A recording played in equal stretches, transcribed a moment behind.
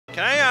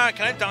I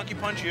donkey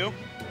punch you?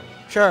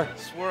 Sure.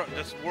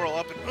 Just whirl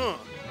up and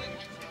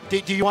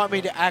Do you want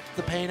me to act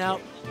the pain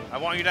out? I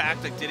want you to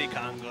act like Diddy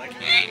Kong, like.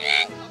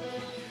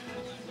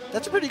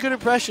 That's a pretty good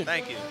impression.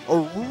 Thank you.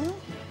 Oh.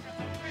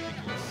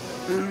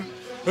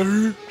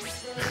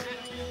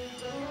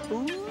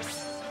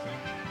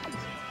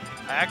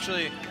 I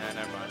actually.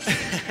 Never mind.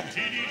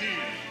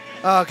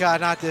 Oh God,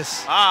 not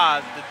this.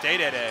 Ah, the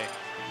day.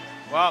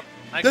 Well,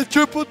 The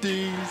triple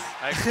D's.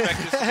 I expect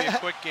this to be a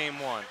quick game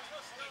 1.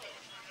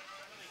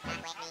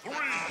 3, 2,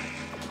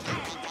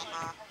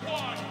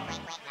 1,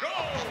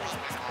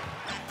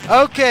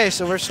 go! Okay,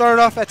 so we're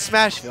starting off at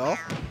Smashville.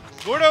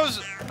 Gordo's,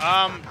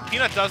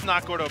 Peanut does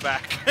knock Gordo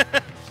back.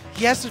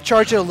 He has to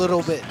charge it a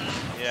little bit.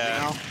 Yeah.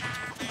 You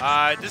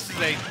know? This is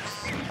a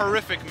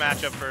horrific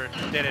matchup for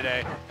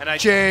Day, and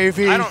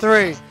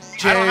JV3.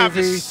 I don't have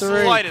the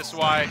JV3. slightest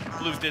why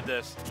Blue did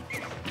this.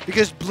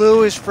 Because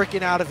Blue is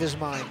freaking out of his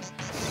mind.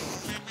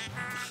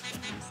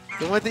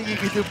 The one thing you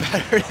can do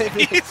better than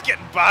me. He's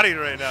getting bodied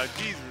right now.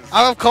 Jesus.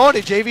 I'm calling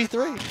it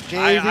JV3.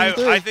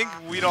 JV3. I think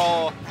we'd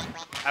all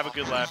have a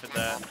good laugh at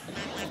that.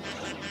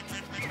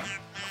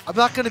 I'm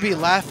not going to be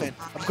laughing.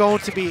 I'm going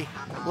to be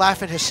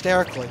laughing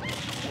hysterically.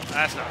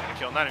 That's not going to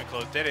kill. Not even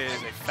close. Diddy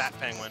is a fat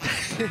penguin.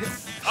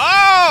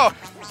 Oh!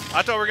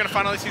 I thought we were going to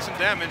finally see some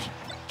damage.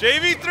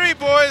 JV3,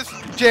 boys.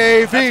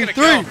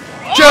 JV3.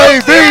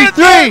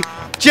 JV3.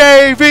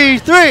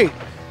 JV3.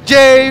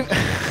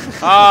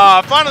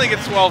 JV3. Finally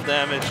gets 12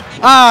 damage.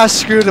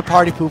 Screw the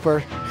party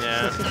pooper.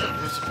 Yeah.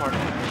 Who's the party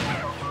pooper?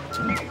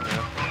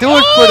 Do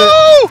it for the...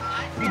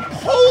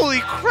 Holy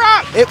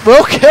crap! It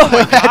will kill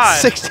him God. at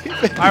 60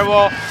 minutes. All right,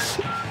 well,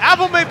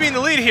 Apple may be in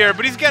the lead here,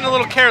 but he's getting a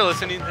little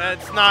careless, and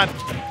it's not.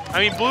 I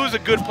mean, Blue's a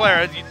good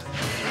player.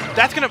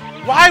 That's gonna.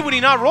 Why would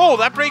he not roll?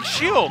 That breaks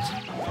shields.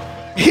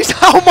 He's.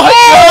 Oh my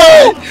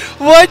God!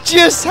 What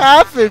just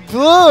happened,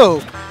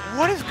 Blue?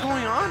 What is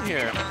going on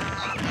here?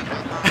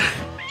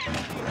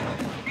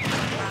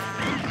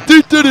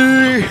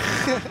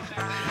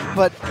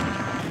 But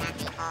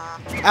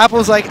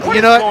Apple's like, what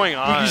you know going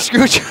what? on? You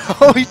screwed your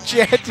whole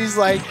chance. He's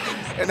like,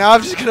 and now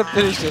I'm just gonna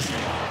finish this.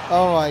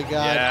 Oh my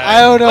God! Yeah,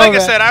 I don't know. Like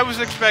man. I said, I was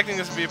expecting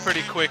this to be a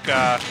pretty quick.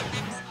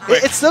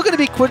 It's still gonna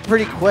be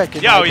pretty quick.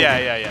 Yeah.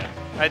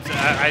 I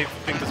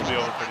think this will be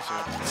over pretty soon.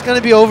 It's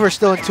gonna be over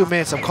still in 2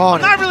 minutes. I'm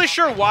calling I'm it. not really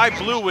sure why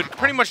Blue would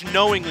pretty much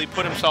knowingly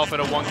put himself at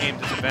a 1-game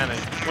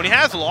disadvantage when he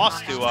has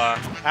lost to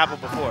Apple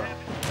before.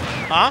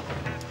 Huh?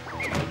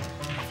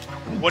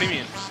 What do you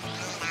mean?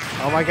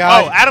 Oh my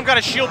God! Oh, Adam got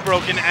his shield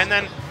broken, and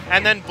then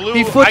Blue.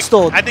 He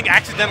footstooled. I think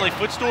accidentally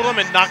footstooled him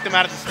and knocked him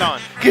out of the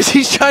stun. Because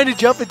he's trying to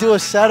jump into a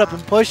setup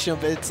and push him.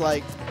 It's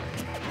like,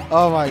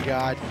 oh my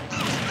God.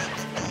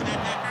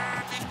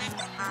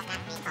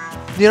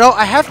 You know,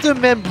 I have to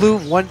amend Blue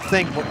one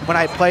thing when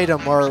I played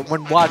him or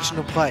when watching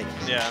him play.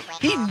 Yeah.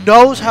 He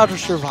knows how to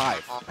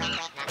survive.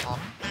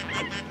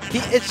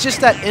 It's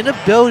just that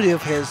inability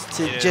of his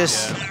to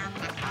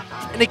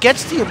and it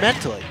gets to you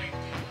mentally.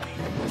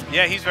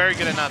 Yeah, he's very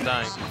good at not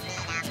dying.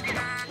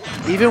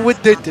 Even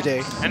with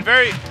today. And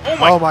very.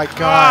 Oh my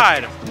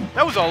God.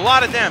 That was a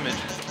lot of damage.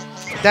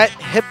 That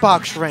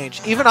hitbox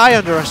range. Even I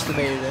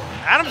underestimated it.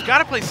 Adam's got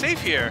to play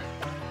safe here.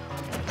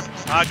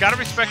 Got to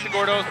respect the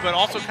Gordos, but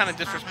also kind of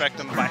disrespect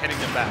them by hitting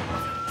them back.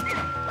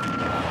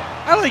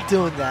 I like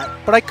doing that,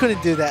 but I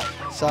couldn't do that.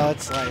 So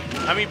it's like,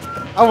 I mean,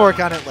 I'll work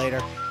on it later.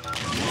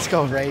 Let's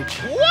go, Rage.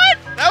 what?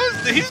 That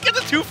was. He's got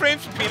the 2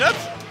 frames for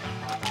Peanuts.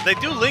 They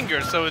do linger,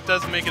 so it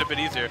does make it a bit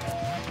easier.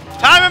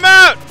 Time him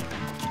out!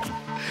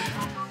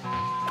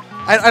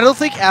 I don't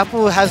think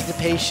Apple has the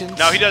patience.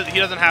 No, he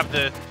doesn't have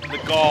the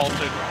gall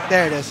to.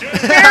 There it is.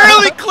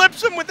 Barely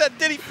clips him with that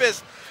Diddy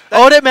fist.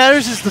 All that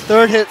matters is the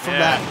 3rd hit from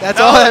that. That's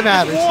all that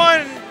matters.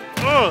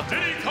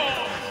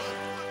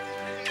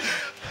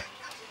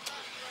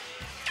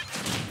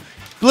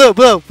 Blue.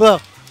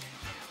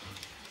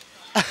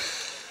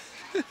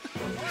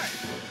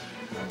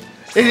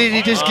 And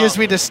he just gives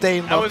me the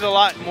stain. That was a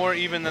lot more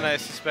even than I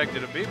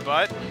suspected it to be,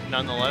 but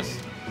nonetheless.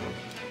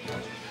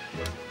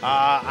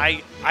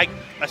 I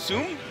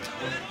assume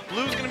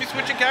Blue's going to be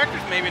switching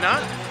characters, maybe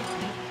not.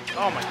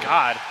 Oh my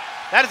God.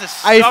 That is a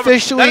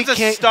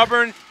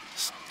stubborn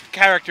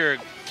character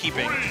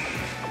keeping.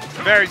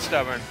 Very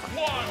stubborn.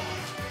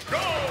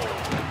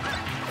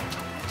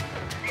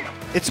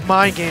 It's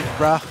mind games,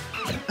 bro.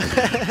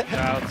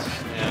 Yeah.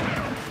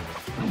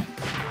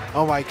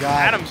 Oh my God.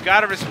 Adam's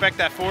got to respect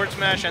that forward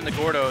smash and the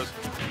Gordos.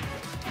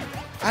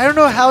 I don't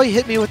know how he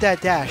hit me with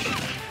that dash.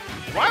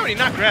 Why would he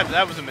not grab?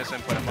 That was a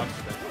misinput amongst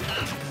them.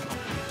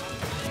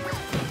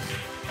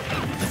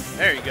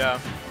 There you go.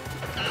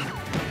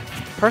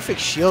 Perfect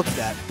shield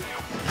that.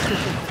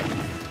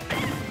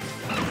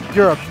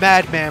 You're a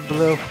madman,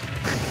 Blue.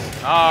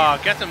 Oh,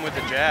 get them with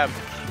the jab.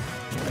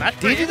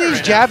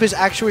 DDD's jab is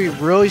actually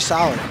really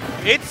solid.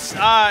 It's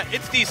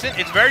decent.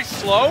 It's very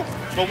slow,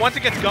 but once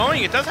it gets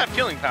going, it does have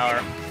killing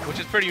power, which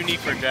is pretty unique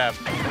for a jab.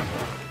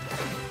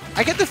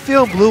 I get the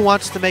feeling Blue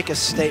wants to make a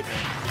statement.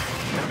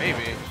 Yeah,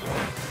 maybe.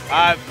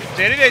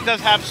 Day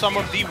does have some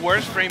of the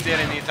worst frame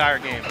data in the entire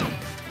game.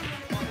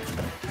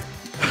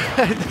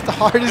 The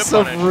hardest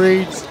of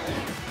reads.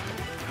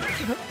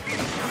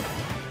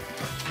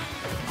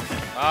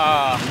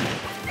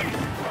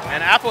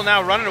 And Apple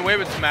now running away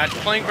with this match,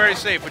 playing very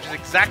safe, which is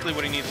exactly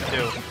what he needs to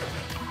do.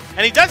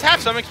 And he does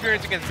have some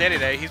experience against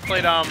Day-to-Day. He's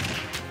played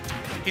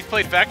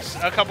Vex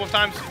a couple of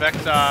times. Vex,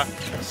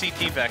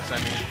 CT Vex, I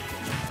mean,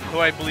 who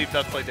I believe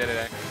does play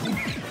Day-to-Day.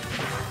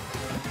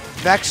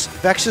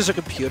 Vex is a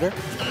computer?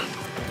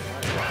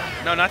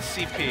 No, not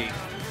CP.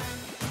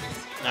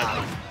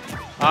 No.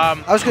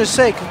 I was going to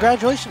say,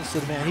 congratulations to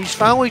the man. He's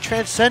finally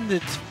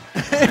transcended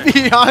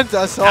beyond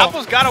us all.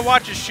 Apple's got to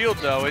watch his shield,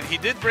 though. He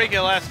did break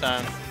it last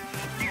time.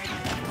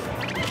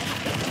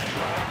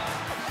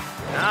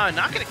 Nah,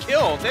 not going to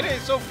kill. Day-to-Day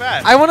is so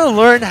fast. I want to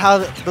learn how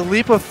the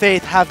Leap of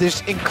Faith have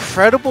this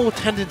incredible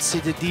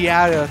tendency to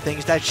de-auto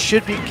things that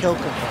should be kill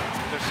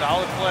confirmed. They're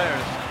solid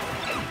players.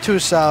 Too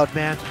solid,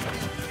 man.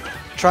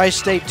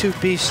 Tri-State 2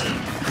 beast.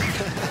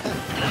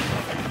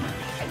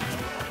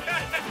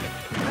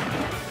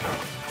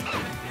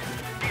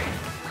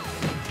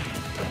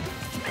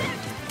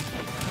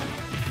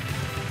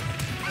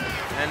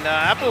 And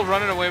Apple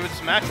running away with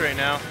this match right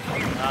now.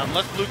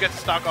 Unless Blue gets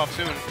the stock off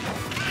soon.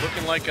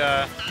 Looking like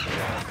a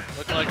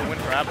win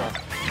for Apple.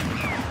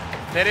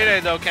 Day-to-Day,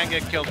 though, can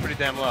get killed pretty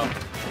damn low.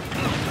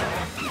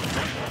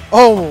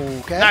 Oh,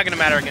 okay. Not going to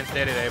matter against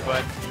Day-to-Day,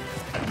 but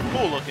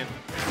cool looking.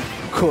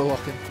 Cool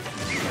looking.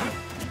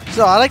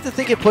 So I like to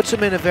think it puts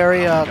him in a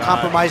very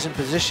compromising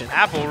position.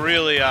 Apple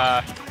really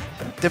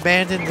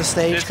demanding the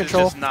stage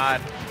control. This is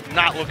just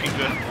not looking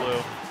good for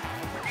Blue.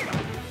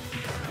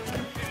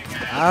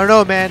 I don't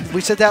know, man.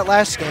 We said that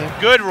last game.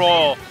 Good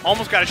roll.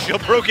 Almost got a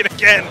shield broken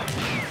again.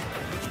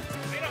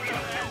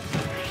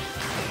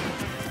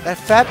 That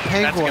fat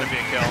penguin. That's going to be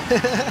a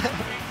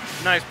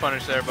kill. Nice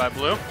punish there by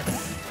Blue.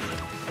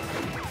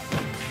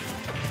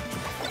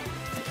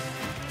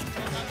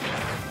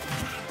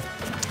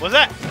 What's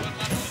that?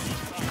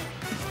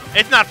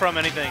 It's not from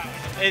anything.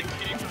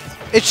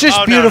 It's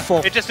just beautiful.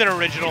 No. It's just an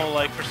original,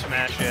 like, for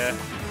Smash, yeah.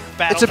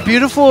 It's a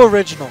beautiful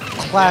original.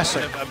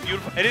 Classic.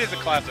 It is a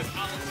classic.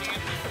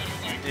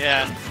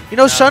 Yeah. You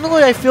know,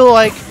 suddenly I feel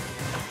like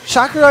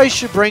Sakurai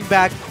should bring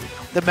back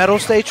the metal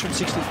stage from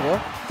 64.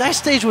 That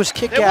stage was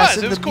kick-ass,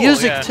 and the cool,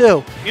 music,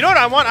 too. You know what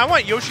I want? I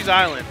want Yoshi's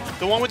Island.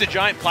 The one with the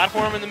giant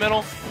platform in the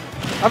middle.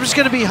 I'm just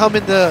going to be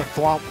humming the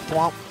thwomp,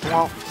 thwomp,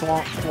 thwomp,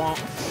 thwomp,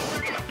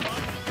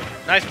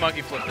 thwomp. Nice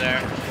monkey flip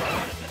there.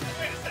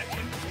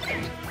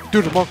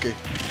 Do the monkey.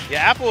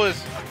 Yeah, Apple is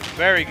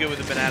very good with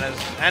the bananas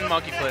and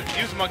monkey flip.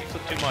 Use the monkey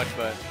flip too much,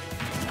 but...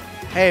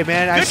 Hey,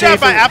 man, good job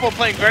by Apple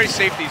playing very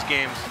safe these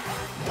games.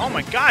 Oh,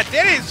 my God.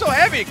 Danny is so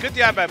heavy. Good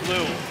job by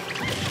Blue.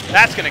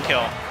 That's going to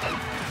kill.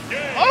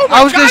 Oh, my God.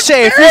 I was going to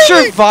say, barely, if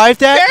you survived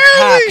that,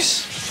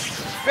 hacks.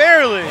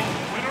 Barely.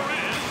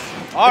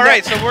 All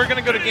right, so we're going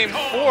to go to game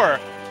 4.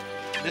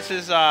 This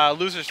is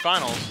losers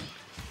finals.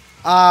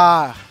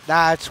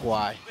 That's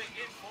why.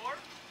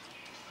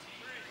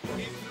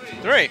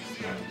 3.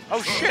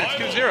 Oh, shit,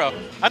 it's 2-0.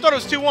 I thought it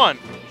was 2-1.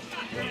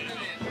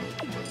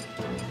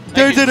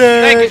 Thank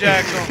you,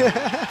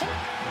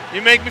 Jackson.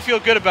 You make me feel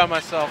good about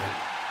myself.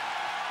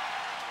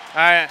 All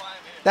right.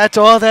 That's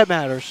all that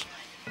matters.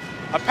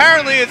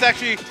 Apparently, it's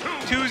actually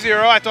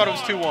 2-0. I thought it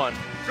was 2-1.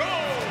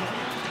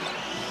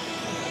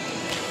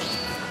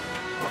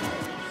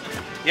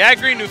 Yeah, I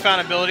agree,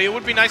 newfound ability. It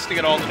would be nice to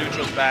get all the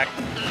neutrals back.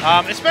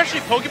 Especially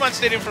Pokemon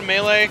Stadium from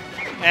Melee,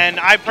 and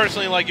I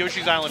personally like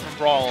Yoshi's Island from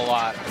Brawl a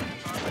lot.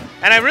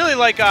 And I really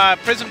like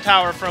Prism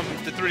Tower from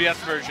the 3DS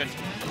version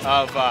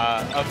of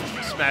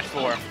Smash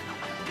 4.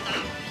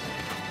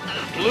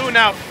 Blue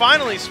now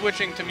finally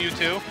switching to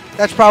Mewtwo.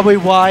 That's probably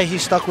why he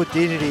stuck with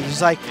Dignity.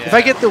 He's like, if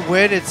I get the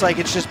win, it's like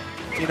it's just,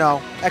 you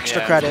know,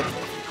 extra credit.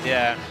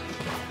 Yeah.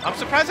 I'm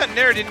surprised that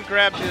Nair didn't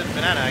grab the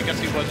banana. I guess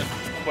he didn't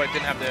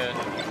have the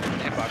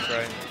hitbox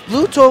right.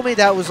 Blue told me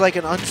that was like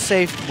an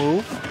unsafe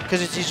move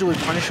because it's easily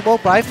punishable,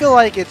 but I feel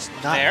like it's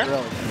not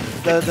really.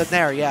 The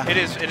Nair, yeah. It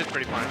is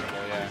pretty punishable,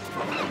 yeah.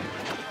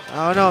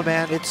 I don't know,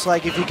 man. It's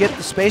like if you get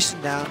the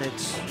spacing down,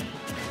 it's...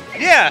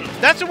 Yeah,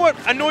 that's what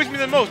annoys me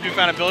the most,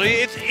 newfound ability.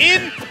 It's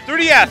in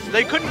 3DS.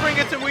 They couldn't bring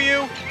it to Wii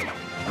U.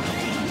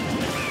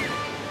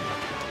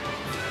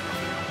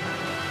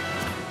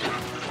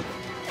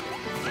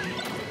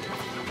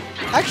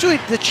 Actually,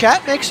 the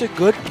chat makes a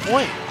good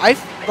point.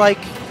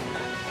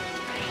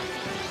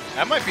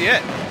 That might be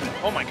it.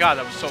 Oh my God,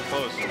 that was so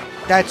close.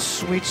 That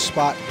sweet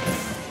spot.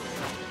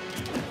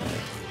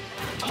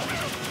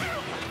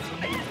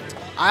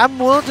 I'm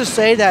willing to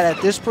say that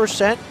at this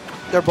percent,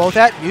 they're both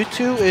at,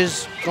 Mewtwo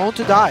is going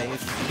to die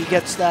if he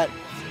gets that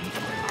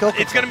kill.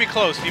 It's going to be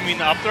close. You mean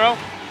the up throw?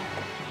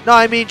 No,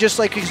 I mean just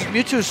like because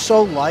Mewtwo is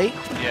so light.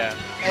 Yeah.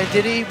 And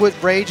Diddy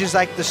with Rage is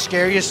like the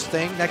scariest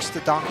thing next to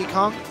Donkey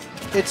Kong.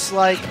 It's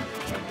like...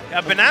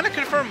 A banana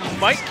confirm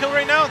might kill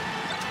right now.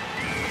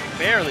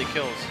 Barely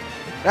kills.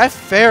 That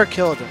fair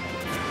killed him.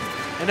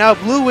 And now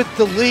Blue with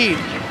the lead.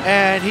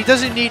 And he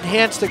doesn't need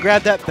hands to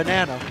grab that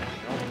banana.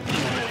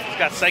 He's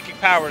got psychic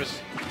powers.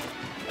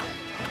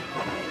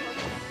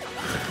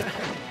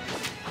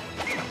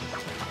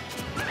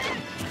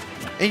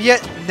 And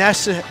yet,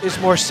 Nessa is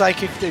more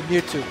psychic than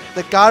Mewtwo.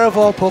 The god of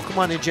all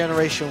Pokemon in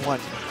Generation 1.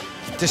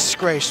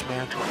 Disgrace,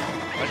 man.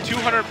 A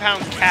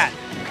 200-pound cat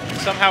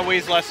somehow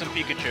weighs less than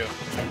Pikachu.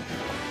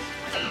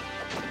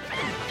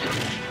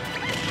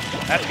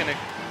 That's gonna...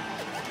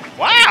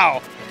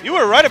 Wow! You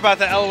were right about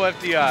the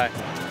LOFDI.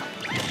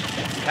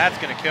 That's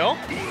gonna kill.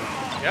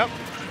 Yep.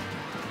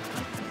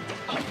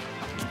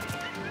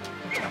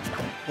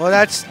 Well,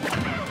 that's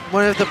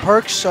one of the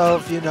perks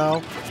of, you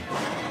know...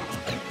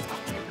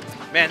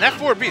 Man, that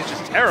 4B is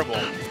just terrible.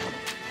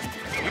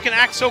 You can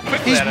act so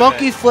quickly. He's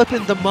monkey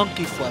flipping the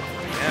monkey flip.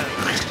 Yeah.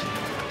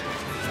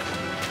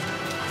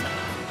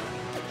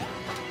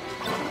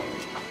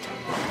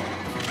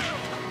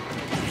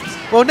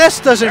 Well, Ness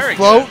doesn't Very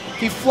float. good.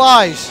 He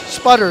flies,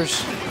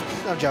 sputters.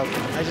 I'm joking.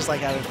 I just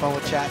like having fun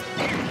with chat.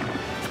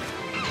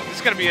 This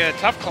is going to be a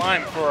tough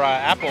climb for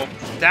Apple.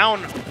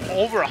 Down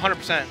over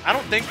 100%. I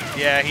don't think...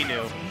 Yeah, he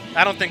knew.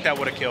 I don't think that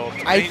would have killed.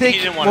 I think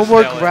he didn't one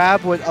more it.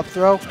 grab with up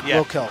throw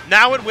will kill.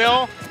 Now it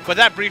will, but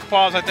that brief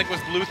pause, I think, was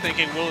Blue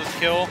thinking, will this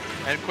kill?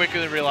 And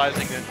quickly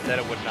realizing that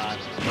it would not.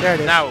 There it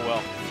is. Now it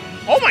will.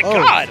 Oh, my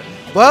God!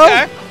 Well,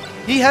 okay.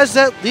 He has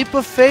that leap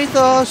of faith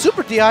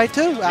super DI,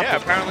 too. Apple. Yeah,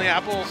 apparently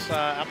Apple's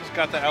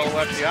got the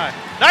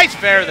LOFDI. Nice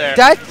fair there.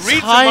 That Reads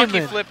the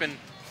monkey flip and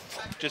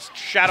just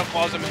shadow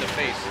claws him in the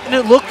face. And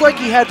it looked like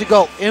he had to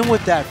go in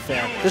with that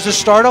fair. Because the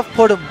start-off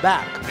put him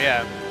back.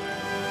 Yeah.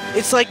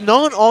 It's like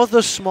knowing all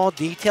those small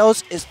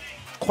details is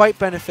quite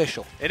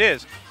beneficial. It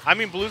is. I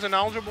mean, Blue's a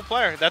knowledgeable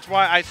player. That's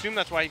why I assume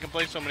that's why he can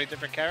play so many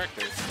different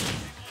characters.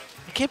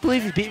 I can't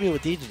believe you beat me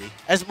with DDD.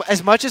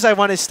 As much as I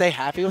want to stay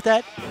happy with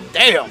that,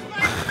 damn.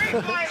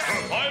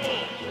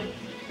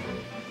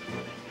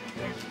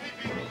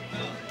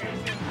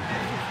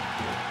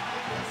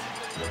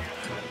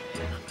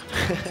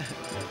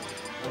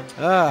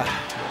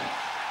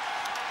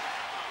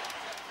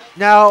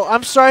 Now,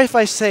 I'm sorry if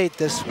I say it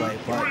this way,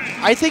 but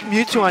I think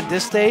Mewtwo on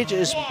this stage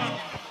is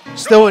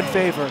still in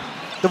favor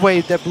the way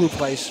that Blue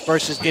plays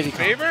versus Diddy Kong.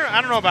 Favor?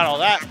 I don't know about all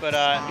that, but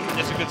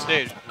it's a good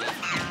stage.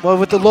 Well,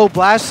 with the low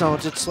blast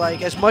zones, it's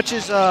like as much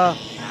as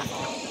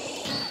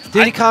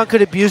Diddy Kong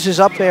could abuse his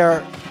up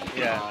air.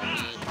 Yeah.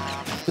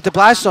 With the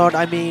blast zone,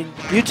 I mean,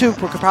 Mewtwo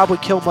could probably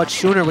kill much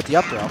sooner with the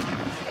up throw.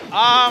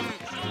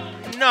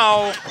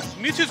 No.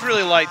 Mewtwo's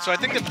really light, so I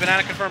think the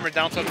banana confirmer,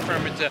 down tilt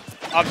confirmer into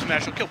up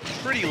smash will kill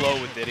pretty low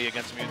with Diddy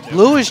against Mewtwo.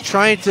 Blue is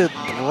trying to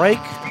break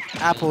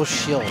Apple's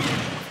shield.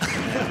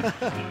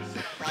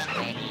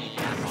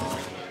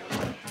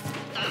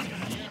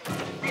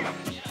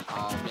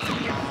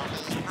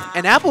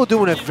 And Apple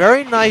doing a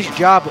very nice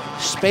job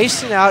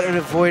spacing out and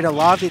avoid a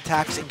lot of the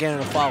attacks and getting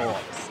a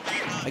follow-up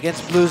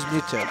against Blue's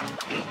Mewtwo.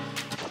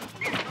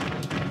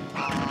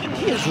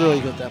 He is really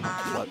good at that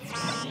monkey flip.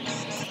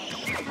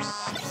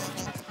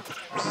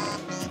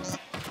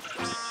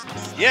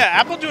 Yeah,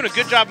 Apple doing a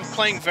good job of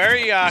playing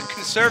very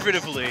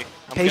conservatively.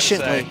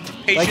 Patiently.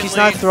 Like he's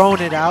not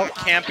throwing it out.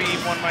 Campy,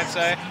 one might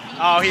say.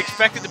 Oh, he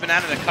expected the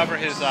banana to cover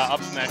his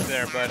up smash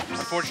there, but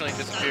unfortunately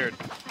disappeared.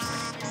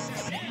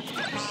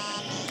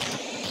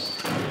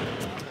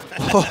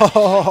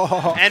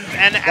 and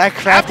that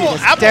craftiness.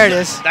 Apple, there it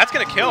is. That's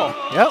going to kill.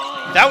 Yep.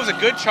 That was a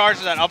good charge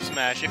to that up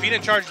smash. If he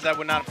didn't charge it, that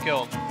would not have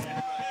killed.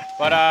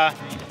 But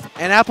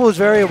and Apple is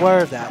very aware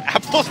of that.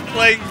 Apple's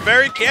playing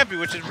very campy,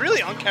 which is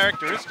really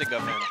uncharacteristic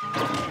of him.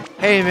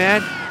 Hey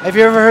man, have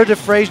you ever heard the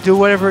phrase "do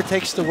whatever it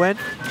takes to win"?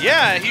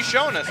 Yeah, he's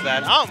showing us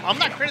that. I'm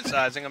not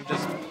criticizing. I'm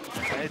just.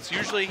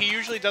 He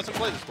usually doesn't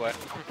play this way.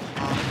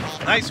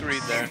 Nice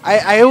read there.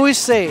 I always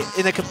say,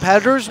 in a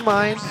competitor's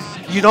mind,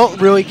 you don't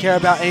really care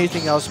about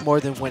anything else more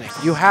than winning.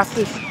 You have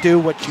to do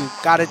what you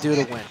got to do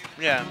to win.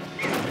 Yeah.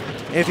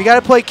 And if you got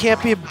to play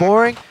campy and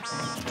boring,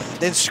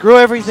 then screw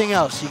everything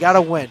else. You got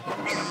to win.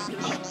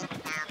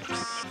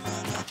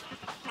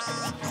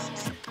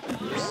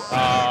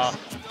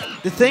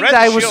 The thing that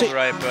I would say,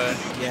 right, but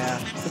yeah,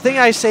 the thing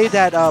I say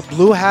that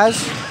Blue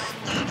has,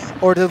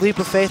 or the Leap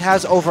of Faith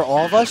has over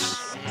all of us.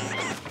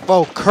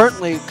 Well,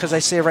 currently, because I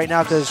say it right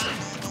now, because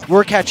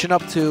we're catching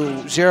up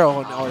to 0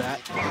 and all that,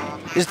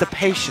 is the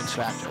patience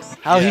factor.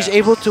 How he's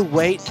able to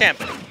wait.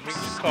 Camping. We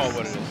can call it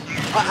what it is.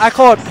 I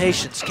call it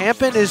patience.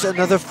 Camping is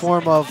another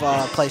form of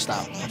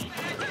playstyle.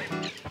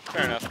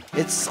 Fair enough.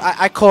 It's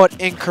I call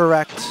it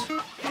incorrect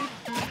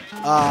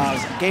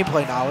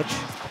gameplay knowledge.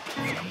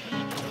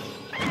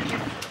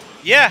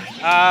 Yeah,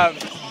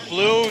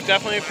 Blue,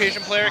 definitely a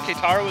patient player.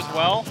 Keitaro as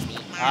well.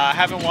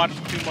 Haven't watched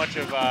too much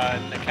of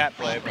Nakat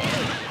play, but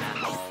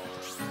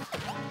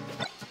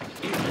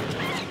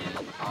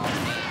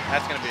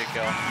that's going to be a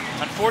kill.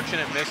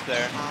 Unfortunate miss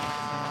there.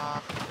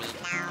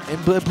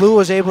 And Blue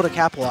was able to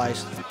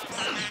capitalize.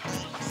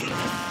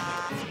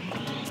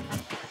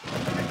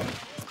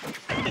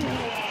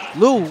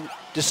 Blue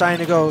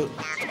deciding to go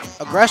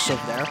aggressive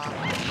there. Is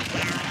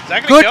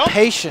that going to kill? Good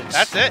patience.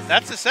 That's it.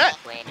 That's the set.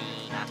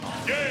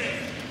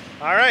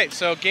 All right,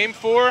 so game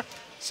 4,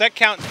 set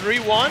count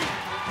 3-1.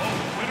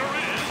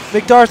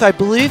 McDarth, I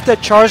believe that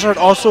Charizard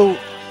also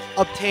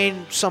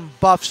obtained some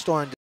buffs during